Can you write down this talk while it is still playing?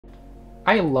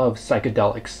I love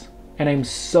psychedelics, and I'm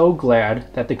so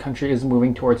glad that the country is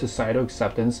moving towards societal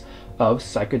acceptance of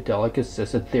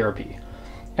psychedelic-assisted therapy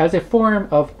as a form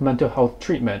of mental health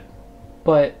treatment.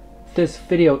 But this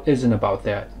video isn't about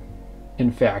that.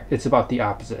 In fact, it's about the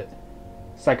opposite.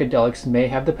 Psychedelics may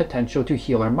have the potential to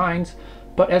heal our minds,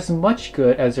 but as much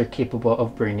good as they're capable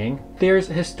of bringing, there's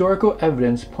historical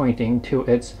evidence pointing to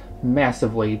its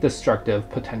massively destructive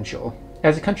potential.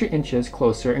 As the country inches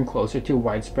closer and closer to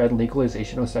widespread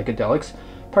legalization of psychedelics,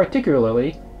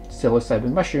 particularly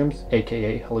psilocybin mushrooms,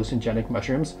 aka hallucinogenic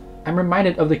mushrooms, I'm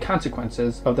reminded of the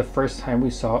consequences of the first time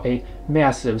we saw a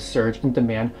massive surge in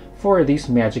demand for these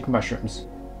magic mushrooms,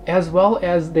 as well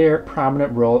as their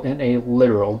prominent role in a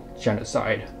literal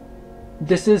genocide.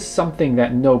 This is something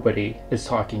that nobody is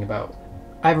talking about.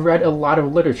 I've read a lot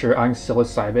of literature on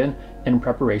psilocybin in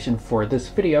preparation for this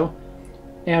video,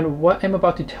 and what I'm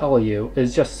about to tell you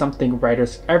is just something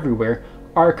writers everywhere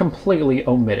are completely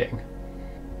omitting.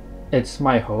 It's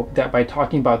my hope that by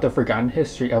talking about the forgotten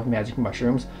history of magic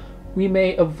mushrooms, we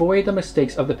may avoid the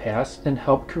mistakes of the past and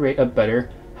help create a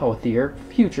better, healthier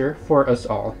future for us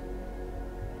all.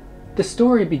 The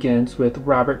story begins with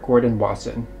Robert Gordon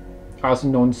Wasson, also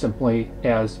known simply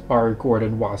as R.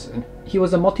 Gordon Wasson. He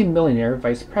was a multimillionaire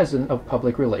vice president of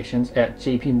public relations at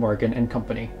J.P. Morgan &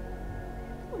 Company,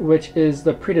 which is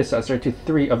the predecessor to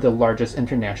 3 of the largest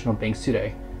international banks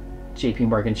today: J.P.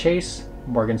 Morgan Chase,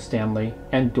 Morgan Stanley,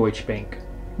 and Deutsche Bank.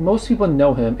 Most people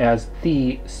know him as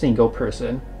the single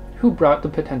person who brought the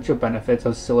potential benefits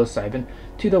of psilocybin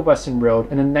to the Western world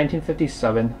in a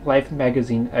 1957 Life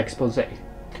magazine expose.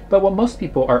 But what most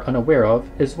people are unaware of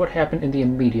is what happened in the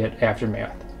immediate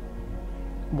aftermath.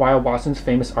 While Wasson's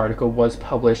famous article was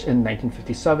published in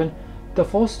 1957, the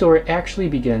full story actually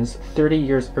begins 30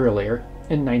 years earlier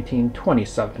in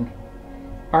 1927.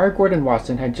 R. Gordon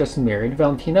Wasson had just married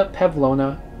Valentina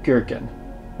Pavlovna Gherkin.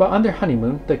 While on their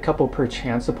honeymoon, the couple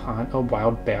perchance upon a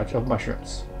wild batch of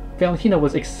mushrooms. Valentina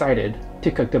was excited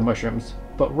to cook the mushrooms,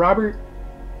 but Robert,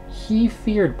 he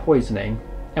feared poisoning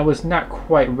and was not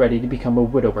quite ready to become a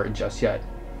widower just yet.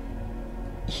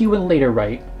 He would later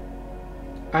write,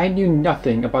 "I knew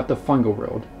nothing about the fungal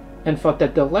world, and felt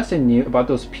that the less I knew about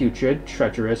those putrid,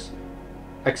 treacherous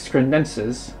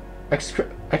excrescences,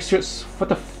 what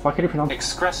the fuck are you pronouncing?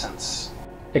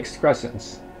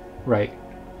 Excrescence. Right.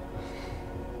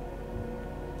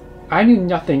 I knew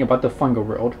nothing about the fungal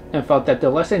world, and felt that the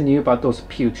less I knew about those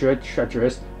putrid,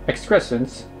 treacherous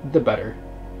excrescents, the better.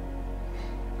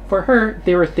 For her,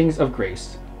 they were things of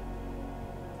grace,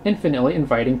 infinitely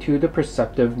inviting to the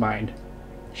perceptive mind.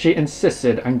 She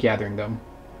insisted on gathering them.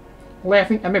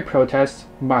 Laughing at my protests,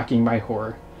 mocking my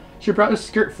horror, she brought a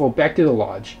skirtful back to the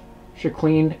lodge. She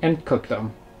cleaned and cooked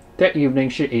them. That evening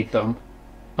she ate them,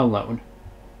 alone."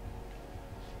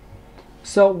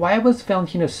 So why was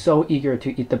Valentina so eager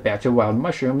to eat the batch of wild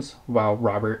mushrooms, while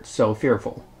Robert so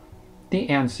fearful? The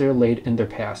answer laid in their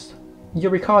past.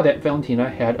 You'll recall that Valentina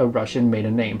had a Russian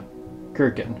maiden name,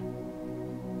 Gherkin.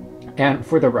 And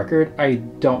for the record, I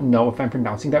don't know if I'm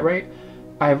pronouncing that right.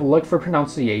 I've looked for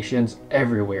pronunciations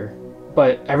everywhere,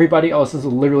 but everybody else is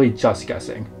literally just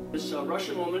guessing. This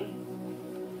Russian woman,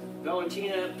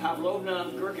 Valentina Pavlovna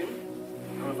Gherkin,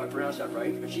 I don't know if I pronounced that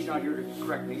right, but she's not here to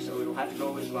correct me, so it'll have to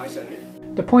go as I said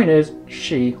it. The point is,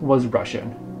 she was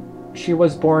Russian. She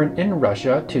was born in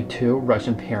Russia to 2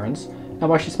 Russian parents, and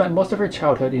while she spent most of her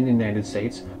childhood in the United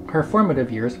States, her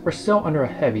formative years were still under a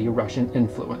heavy Russian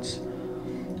influence.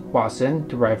 Wasson,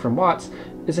 derived from Watts,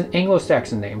 is an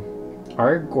Anglo-Saxon name.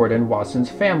 R. Gordon Wasson's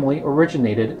family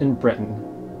originated in Britain.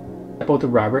 Both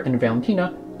Robert and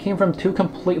Valentina came from 2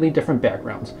 completely different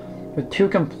backgrounds, with 2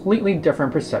 completely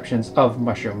different perceptions of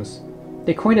mushrooms.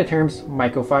 They coined the terms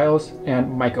mycophiles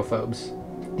and mycophobes.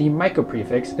 The myco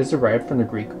prefix is derived from the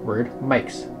Greek word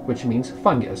myx, which means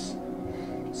fungus.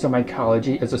 So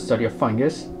mycology is a study of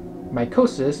fungus,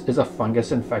 mycosis is a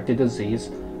fungus-infected disease,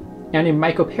 and a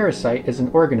mycoparasite is an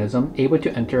organism able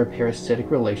to enter a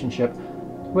parasitic relationship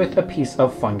with a piece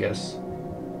of fungus.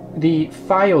 The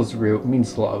philes root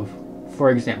means love. For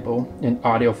example, an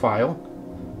audiophile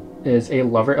is a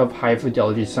lover of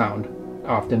high-fidelity sound,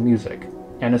 often music,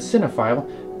 and a cinephile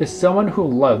is someone who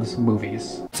loves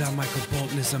movies. Tell Michael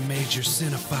Bolton is a major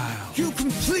cinephile. You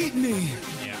complete me!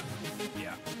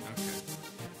 Yeah,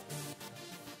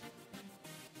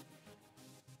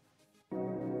 okay.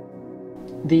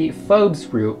 The phobes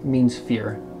root means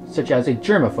fear, such as a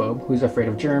germaphobe who's afraid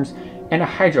of germs, and a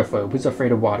hydrophobe who's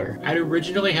afraid of water. I'd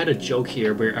originally had a joke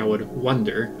here where I would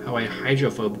wonder how a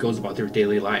hydrophobe goes about their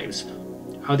daily lives,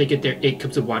 how they get their 8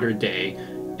 cups of water a day,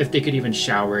 if they could even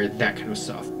shower, that kind of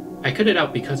stuff. I cut it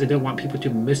out because I didn't want people to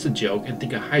miss the joke and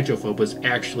think a hydrophobe was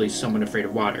actually someone afraid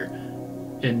of water.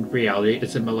 In reality,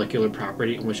 it's a molecular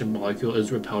property in which a molecule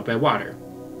is repelled by water.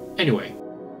 Anyway.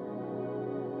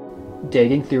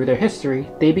 Digging through their history,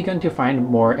 they began to find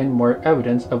more and more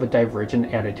evidence of a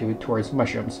divergent attitude towards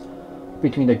mushrooms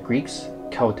between the Greeks,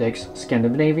 Celtics,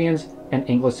 Scandinavians, and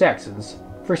Anglo-Saxons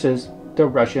versus the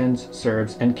Russians,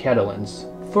 Serbs, and Catalans.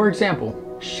 For example,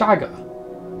 chaga.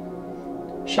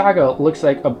 Chaga looks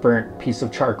like a burnt piece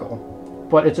of charcoal,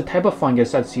 but it's a type of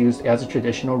fungus that's used as a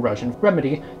traditional Russian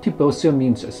remedy to boost the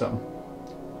immune system.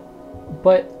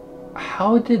 But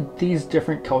how did these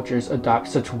different cultures adopt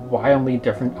such wildly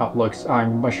different outlooks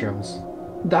on mushrooms?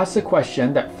 That's the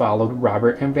question that followed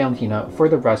Robert and Valentina for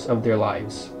the rest of their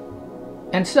lives.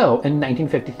 And so, in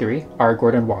 1953, R.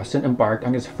 Gordon Wasson embarked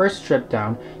on his first trip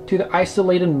down to the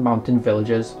isolated mountain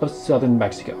villages of southern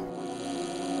Mexico.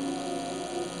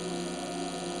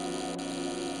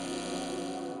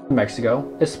 Mexico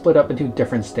is split up into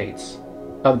different states.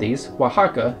 Of these,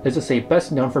 Oaxaca is a state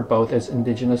best known for both its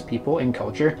indigenous people and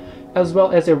culture, as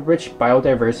well as a rich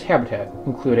biodiverse habitat,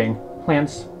 including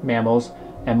plants, mammals,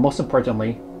 and most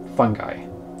importantly, fungi.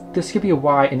 This could be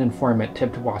why an informant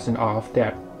tipped Wasson off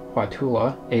that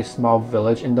Huatula, a small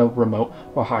village in the remote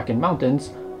Oaxacan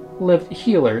mountains, lived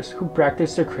healers who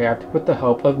practiced their craft with the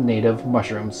help of native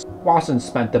mushrooms. Wasson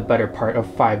spent the better part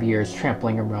of 5 years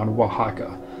trampling around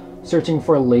Oaxaca, searching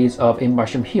for leads of a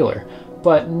mushroom healer,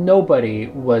 but nobody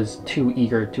was too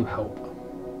eager to help.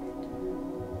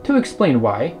 To explain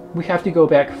why, we have to go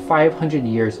back 500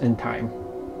 years in time.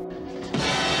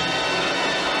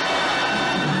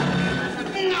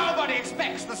 Nobody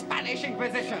expects the Spanish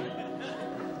Inquisition!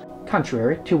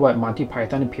 Contrary to what Monty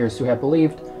Python appears to have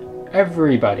believed,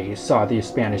 everybody saw the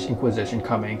Spanish Inquisition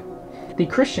coming. The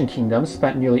Christian kingdom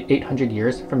spent nearly 800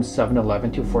 years from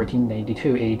 711 to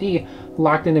 1492 AD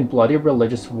locked in a bloody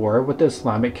religious war with the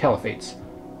Islamic caliphates,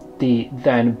 the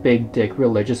then big dick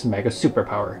religious mega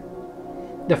superpower.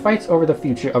 The fights over the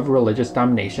future of religious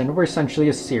domination were essentially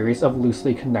a series of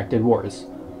loosely connected wars.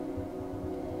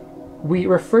 We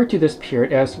refer to this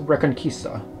period as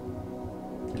Reconquista,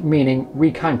 meaning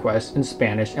reconquest in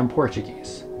Spanish and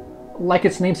Portuguese. Like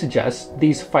its name suggests,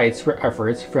 these fights were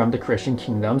efforts from the Christian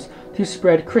kingdoms to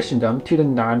spread Christendom to the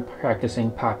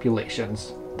non-practicing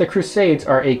populations. The Crusades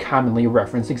are a commonly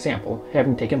referenced example,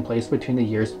 having taken place between the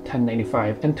years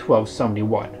 1095 and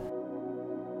 1271.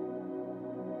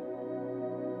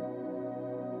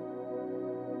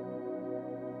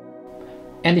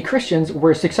 And the Christians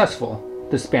were successful.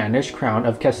 The Spanish crown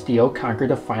of Castile conquered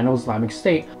the final Islamic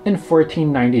state in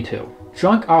 1492.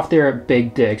 Drunk off their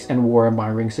big dicks and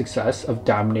warmongering success of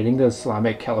dominating the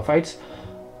Islamic caliphates,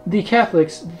 the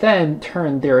Catholics then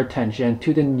turned their attention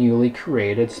to the newly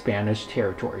created Spanish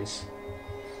territories.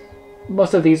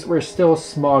 Most of these were still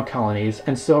small colonies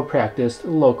and still practiced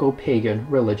local pagan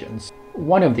religions.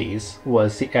 One of these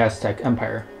was the Aztec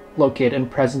Empire, located in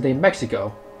present-day Mexico,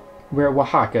 where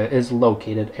Oaxaca is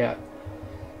located at.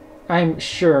 I'm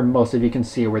sure most of you can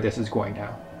see where this is going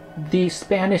now. The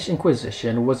Spanish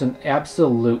Inquisition was an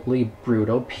absolutely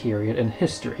brutal period in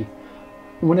history,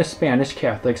 when the Spanish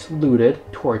Catholics looted,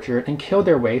 tortured, and killed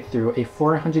their way through a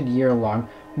 400-year-long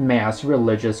mass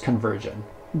religious conversion.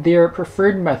 Their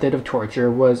preferred method of torture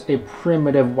was a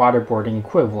primitive waterboarding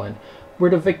equivalent,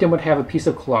 where the victim would have a piece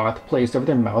of cloth placed over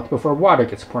their mouth before water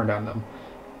gets poured on them,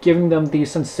 giving them the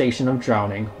sensation of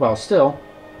drowning, while still,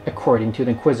 according to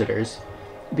the Inquisitors,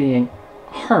 being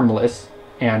harmless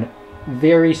and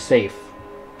very safe.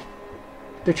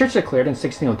 The church declared in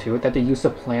 1602 that the use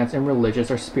of plants in religious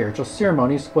or spiritual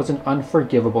ceremonies was an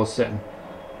unforgivable sin.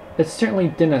 It certainly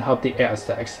didn't help the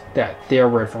Aztecs that their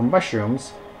word for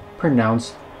mushrooms,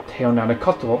 pronounced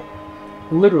Teonanacatl,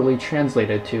 literally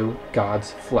translated to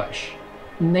God's flesh.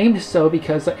 Named so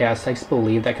because the Aztecs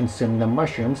believed that consuming the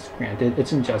mushrooms granted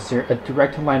its ingester a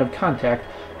direct line of contact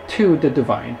to the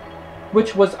divine,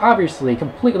 which was obviously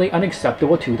completely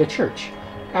unacceptable to the church.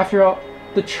 After all,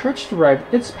 the church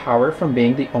derived its power from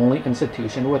being the only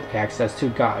institution with access to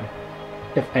God.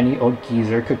 If any old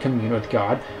geezer could commune with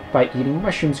God by eating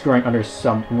mushrooms growing under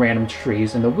some random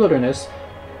trees in the wilderness,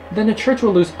 then the church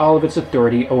will lose all of its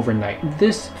authority overnight.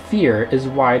 This fear is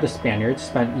why the Spaniards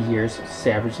spent years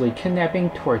savagely kidnapping,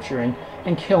 torturing,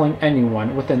 and killing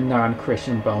anyone with a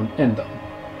non-Christian bone in them,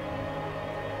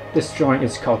 destroying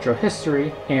its cultural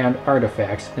history and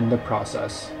artifacts in the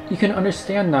process. You can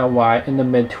understand now why in the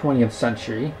mid-20th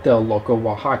century, the local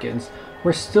Oaxacans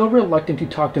were still reluctant to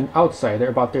talk to an outsider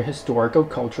about their historical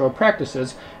cultural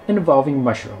practices involving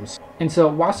mushrooms. And so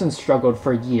Wasson struggled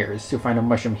for years to find a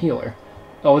mushroom healer,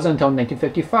 It was until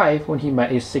 1955 when he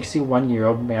met a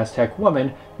 61-year-old Maztec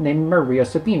woman named Maria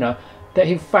Sabina that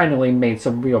he finally made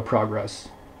some real progress.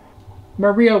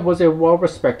 Maria was a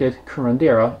well-respected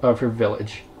curandera of her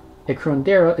village. A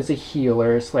curandera is a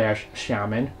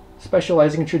healer/shaman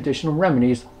specializing in traditional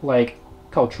remedies like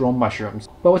cultural mushrooms.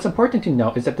 But what's important to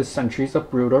note is that the centuries of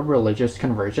brutal religious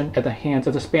conversion at the hands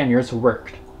of the Spaniards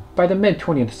worked. By the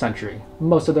mid-20th century,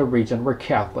 most of the region were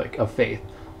Catholic of faith.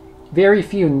 Very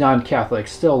few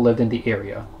non-Catholics still lived in the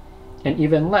area, and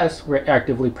even less were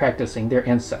actively practicing their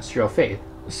ancestral faith.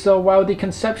 So while the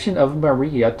conception of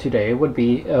Maria today would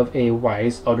be of a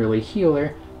wise elderly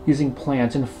healer using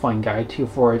plants and fungi to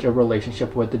forge a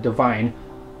relationship with the divine,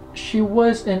 she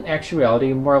was in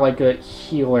actuality more like a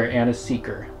healer and a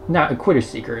seeker. Not a quitter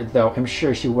seeker, though I'm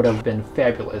sure she would have been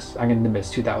fabulous in the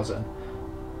mid-2000s,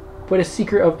 but a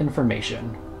seeker of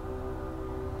information.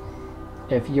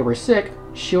 If you were sick,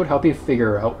 she would help you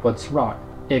figure out what's wrong.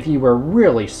 If you were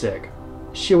really sick,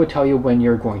 she would tell you when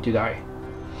you're going to die.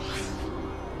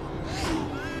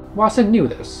 Wasson knew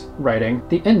this, writing,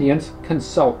 "The Indians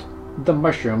consult the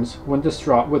mushrooms when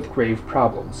distraught with grave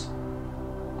problems.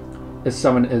 If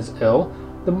someone is ill,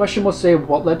 the mushroom will say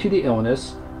what led to the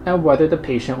illness and whether the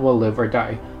patient will live or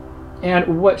die,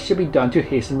 and what should be done to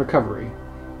hasten recovery.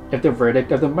 If the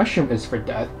verdict of the mushroom is for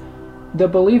death, the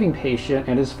believing patient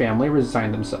and his family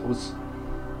resign themselves.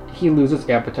 He loses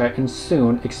appetite and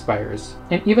soon expires,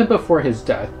 and even before his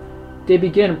death, they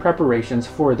begin preparations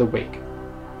for the wake.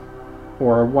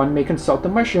 Or one may consult the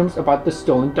mushrooms about the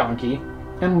stolen donkey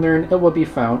and learn it will be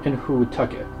found and who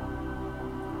took it.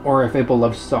 Or if a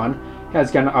beloved son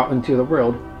has gone out into the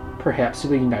world, perhaps to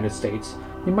the United States,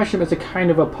 the mushroom is a kind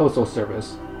of a postal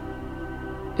service.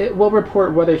 It will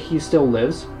report whether he still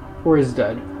lives or is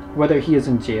dead, whether he is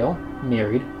in jail,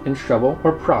 married, in trouble,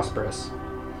 or prosperous.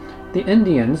 The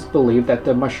Indians believe that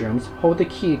the mushrooms hold the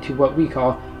key to what we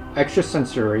call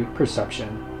extrasensory perception,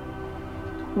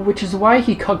 which is why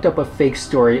he cooked up a fake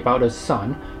story about his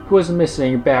son who was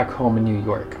missing back home in New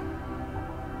York,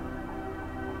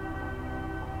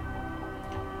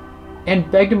 and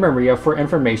begged Maria for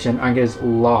information on his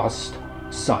lost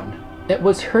son. It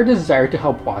was her desire to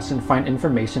help Wasson find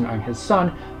information on his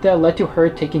son that led to her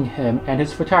taking him and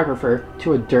his photographer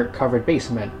to a dirt-covered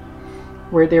basement,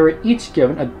 where they were each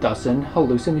given a dozen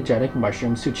hallucinogenic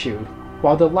mushrooms to chew.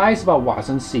 While the lies about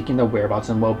Wasson seeking the whereabouts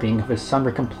and well-being of his son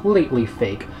were completely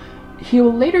fake, he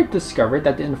later discovered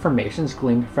that the informations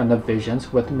gleaned from the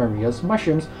visions with Maria's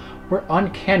mushrooms were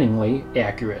uncannily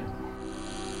accurate.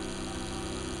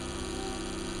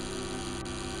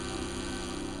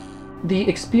 The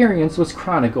experience was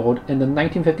chronicled in the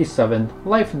 1957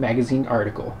 Life magazine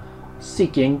article,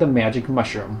 Seeking the Magic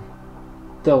Mushroom,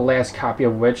 the last copy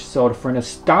of which sold for an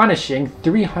astonishing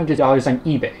 $300 on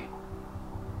eBay.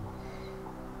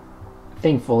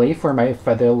 Thankfully for my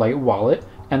Featherlight wallet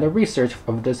and the research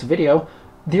of this video,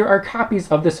 there are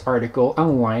copies of this article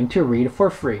online to read for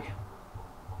free.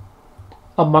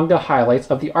 Among the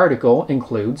highlights of the article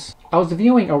includes, I was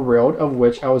viewing a world of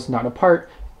which I was not a part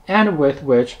and with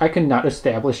which I could not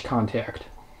establish contact.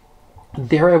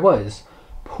 There I was,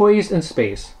 poised in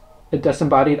space, a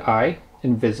disembodied I,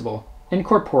 invisible,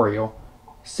 incorporeal,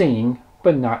 seeing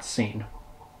but not seen.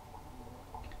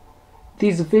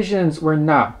 These visions were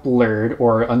not blurred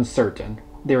or uncertain.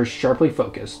 They were sharply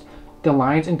focused, the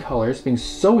lines and colors being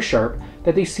so sharp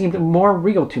that they seemed more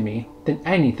real to me than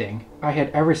anything I had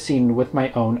ever seen with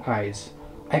my own eyes.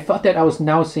 I felt that I was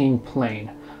now seeing plain,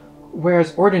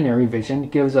 whereas ordinary vision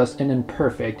gives us an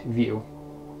imperfect view.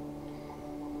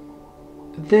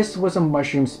 This was a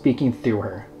mushroom speaking through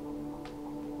her.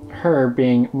 Her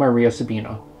being Maria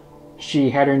Sabina.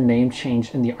 She had her name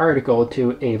changed in the article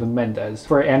to Ava Mendez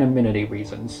for anonymity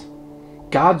reasons.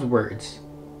 God's words.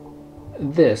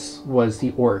 This was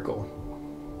the oracle.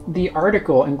 The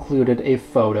article included a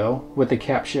photo with the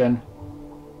caption,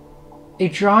 "A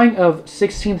drawing of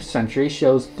 16th century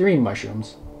shows 3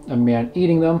 mushrooms, a man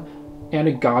eating them, and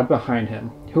a god behind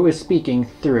him, who is speaking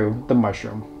through the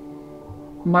mushroom."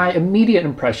 My immediate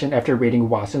impression after reading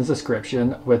Wasson's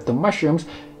description with the mushrooms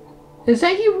is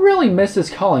that he really missed his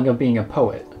calling of being a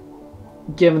poet.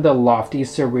 Given the lofty,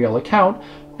 surreal account,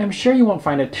 I'm sure you won't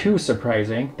find it too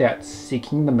surprising that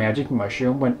Seeking the Magic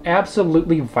Mushroom went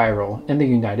absolutely viral in the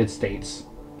United States.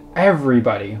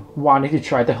 Everybody wanted to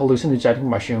try the hallucinogenic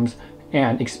mushrooms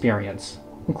and experience,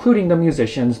 including the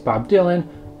musicians Bob Dylan,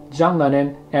 John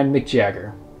Lennon, and Mick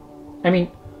Jagger. I mean,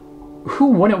 who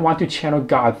wouldn't want to channel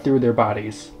God through their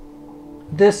bodies?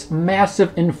 This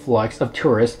massive influx of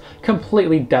tourists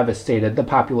completely devastated the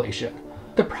population.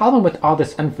 The problem with all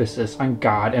this emphasis on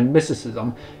God and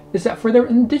mysticism is that for the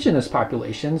indigenous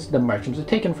populations the mushrooms are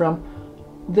taken from,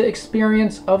 the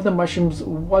experience of the mushrooms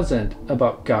wasn't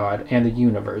about God and the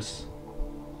universe.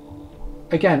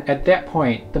 Again, at that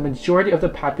point, the majority of the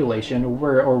population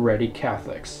were already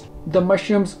Catholics. The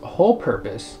mushroom's whole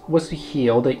purpose was to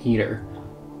heal the eater.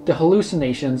 The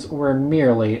hallucinations were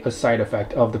merely a side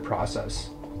effect of the process.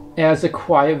 As the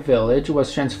quiet village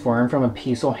was transformed from a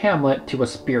peaceful hamlet to a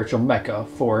spiritual mecca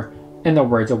for, in the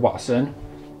words of Watson,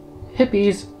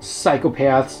 hippies,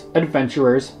 psychopaths,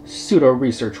 adventurers,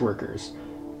 pseudo-research workers,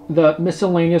 the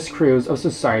miscellaneous crews of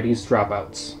society's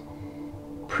dropouts.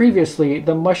 Previously,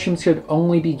 the mushrooms could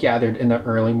only be gathered in the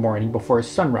early morning before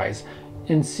sunrise,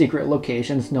 in secret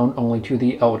locations known only to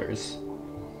the elders.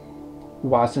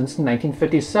 Watson's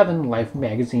 1957 Life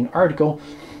magazine article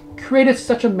created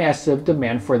such a massive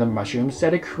demand for the mushrooms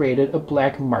that it created a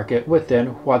black market within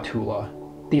Huatula.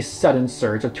 The sudden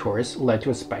surge of tourists led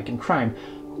to a spike in crime,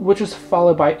 which was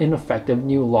followed by ineffective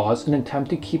new laws in an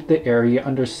attempt to keep the area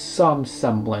under some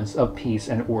semblance of peace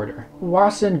and order.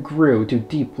 Watson grew to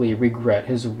deeply regret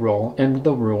his role in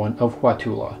the ruin of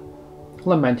Huatula,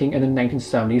 lamenting in the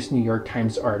 1970s New York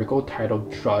Times article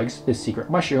titled "Drugs, the Secret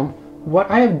Mushroom,"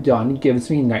 "What I have done gives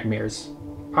me nightmares.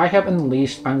 I have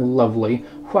unleashed on lovely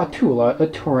Huatula a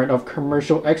torrent of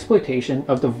commercial exploitation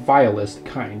of the vilest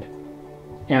kind,"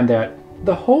 and that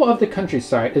the whole of the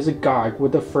countryside is agog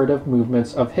with the furtive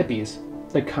movements of hippies,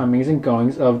 the comings and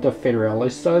goings of the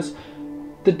federalistas,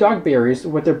 the dogberries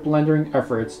with their blundering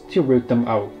efforts to root them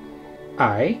out.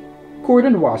 I,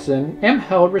 Gordon Wasson, am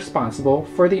held responsible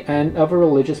for the end of a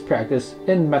religious practice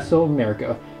in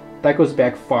Mesoamerica that goes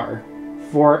back far,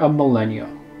 for a millennia.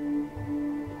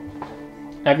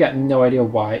 I've got no idea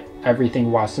why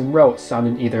everything Watson wrote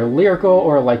sounded either lyrical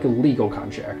or like a legal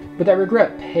contract, but that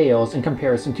regret pales in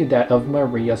comparison to that of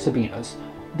Maria Sabinas,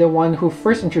 the one who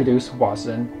first introduced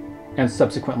Watson, and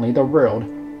subsequently the world,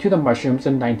 to the mushrooms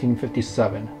in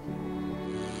 1957.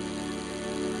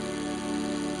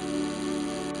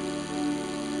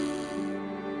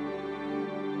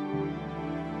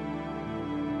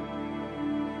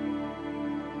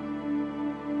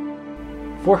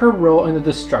 For her role in the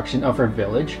destruction of her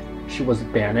village, she was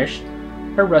banished,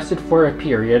 arrested for a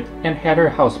period, and had her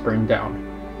house burned down.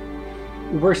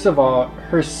 Worst of all,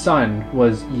 her son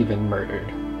was even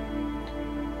murdered.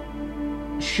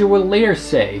 She would later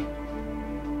say,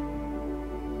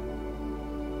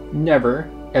 "Never,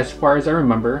 as far as I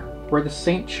remember, were the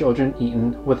saint children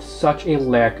eaten with such a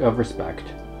lack of respect."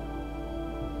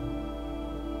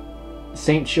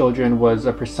 Saint children was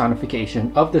a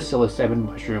personification of the psilocybin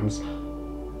mushrooms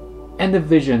and the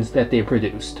visions that they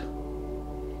produced.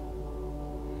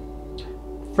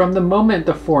 From the moment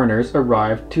the foreigners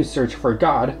arrived to search for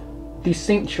God, the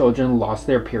saint children lost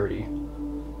their purity.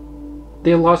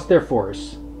 They lost their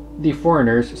force. The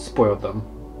foreigners spoiled them.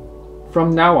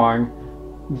 From now on,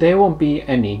 they won't be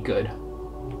any good.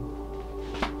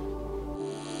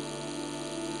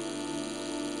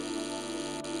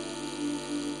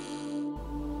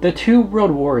 The two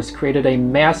world wars created a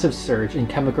massive surge in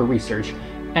chemical research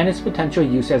and its potential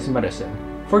use as medicine.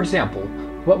 For example,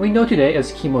 what we know today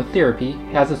as chemotherapy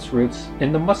has its roots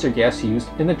in the mustard gas used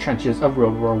in the trenches of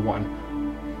World War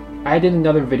I. I did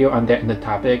another video on that in the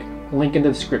topic, link in the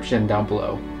description down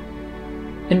below.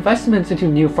 Investments into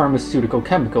new pharmaceutical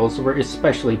chemicals were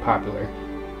especially popular,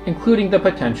 including the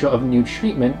potential of new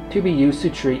treatment to be used to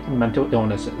treat mental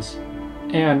illnesses.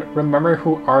 And remember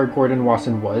who R. Gordon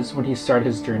Wasson was when he started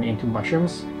his journey into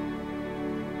mushrooms?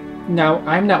 Now,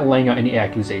 I'm not laying out any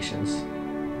accusations.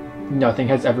 Nothing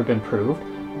has ever been proved,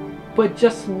 but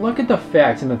just look at the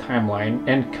facts in the timeline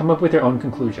and come up with your own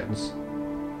conclusions.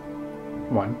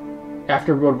 1.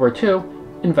 After World War II,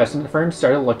 investment firms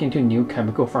started looking to new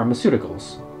chemical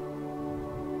pharmaceuticals.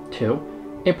 2.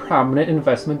 A prominent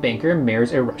investment banker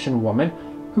marries a Russian woman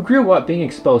who grew up being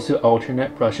exposed to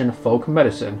alternate Russian folk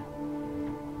medicine.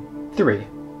 3.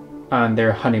 On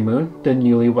their honeymoon, the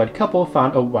newlywed couple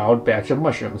found a wild batch of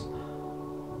mushrooms.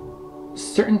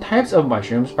 Certain types of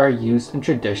mushrooms are used in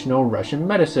traditional Russian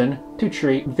medicine to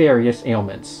treat various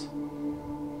ailments.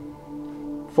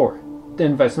 4. The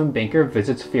investment banker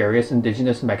visits various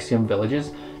indigenous Mexican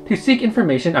villages to seek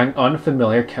information on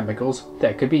unfamiliar chemicals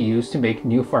that could be used to make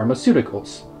new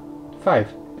pharmaceuticals.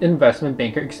 5. The investment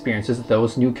banker experiences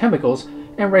those new chemicals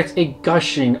and writes a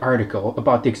gushing article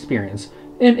about the experience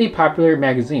in a popular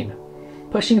magazine,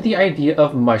 pushing the idea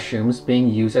of mushrooms being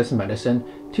used as medicine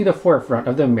to the forefront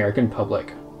of the American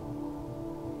public.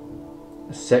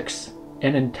 6.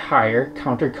 An entire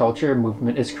counterculture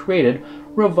movement is created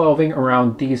revolving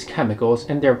around these chemicals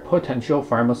and their potential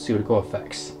pharmaceutical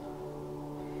effects.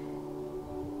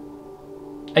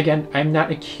 Again, I'm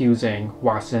not accusing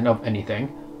Watson of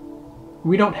anything.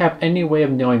 We don't have any way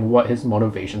of knowing what his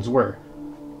motivations were.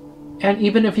 And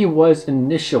even if he was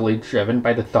initially driven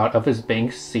by the thought of his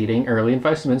bank seeding early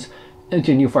investments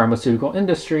into new pharmaceutical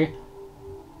industry,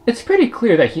 it's pretty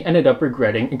clear that he ended up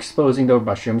regretting exposing the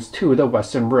mushrooms to the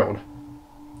Western world,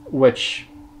 which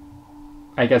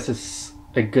I guess is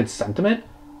a good sentiment,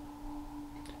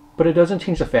 but it doesn't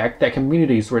change the fact that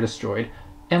communities were destroyed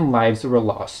and lives were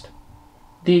lost.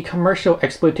 The commercial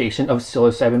exploitation of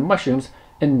psilocybin mushrooms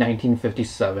in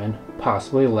 1957,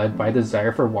 possibly led by the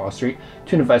desire for Wall Street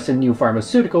to invest in new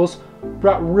pharmaceuticals,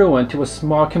 brought ruin to a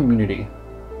small community,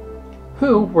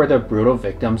 who were the brutal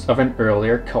victims of an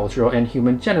earlier cultural and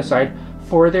human genocide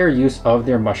for their use of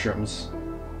their mushrooms.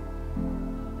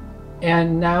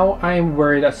 And now I'm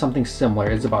worried that something similar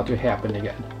is about to happen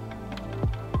again.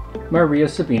 Maria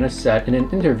Sabina said in an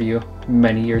interview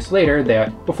many years later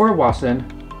that, before Watson,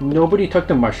 nobody took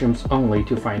the mushrooms only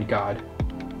to find God.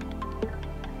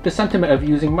 The sentiment of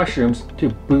using mushrooms to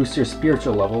boost your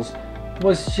spiritual levels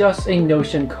was just a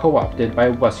notion co-opted by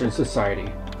Western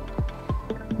society.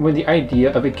 When the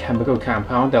idea of a chemical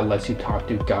compound that lets you talk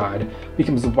to God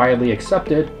becomes widely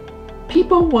accepted,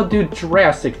 people will do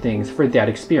drastic things for that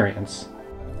experience.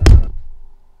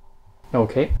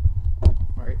 Okay.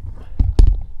 Alright.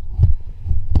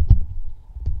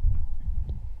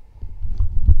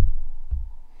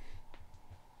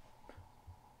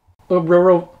 A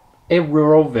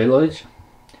rural village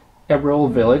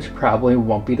probably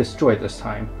won't be destroyed this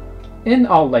time. In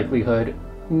all likelihood,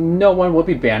 no one will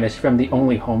be banished from the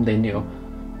only home they knew.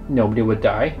 Nobody would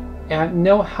die, and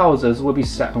no houses will be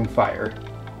set on fire.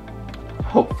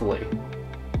 Hopefully.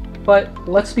 But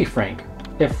let's be frank,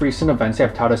 if recent events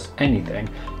have taught us anything,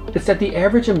 it's that the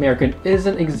average American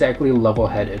isn't exactly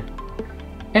level-headed.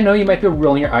 I know you might be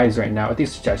rolling your eyes right now at the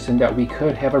suggestion that we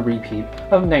could have a repeat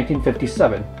of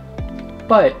 1957.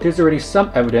 But there's already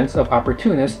some evidence of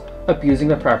opportunists abusing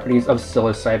the properties of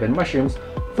psilocybin mushrooms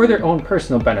for their own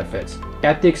personal benefits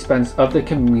at the expense of the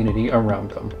community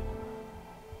around them,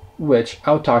 which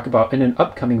I'll talk about in an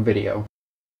upcoming video.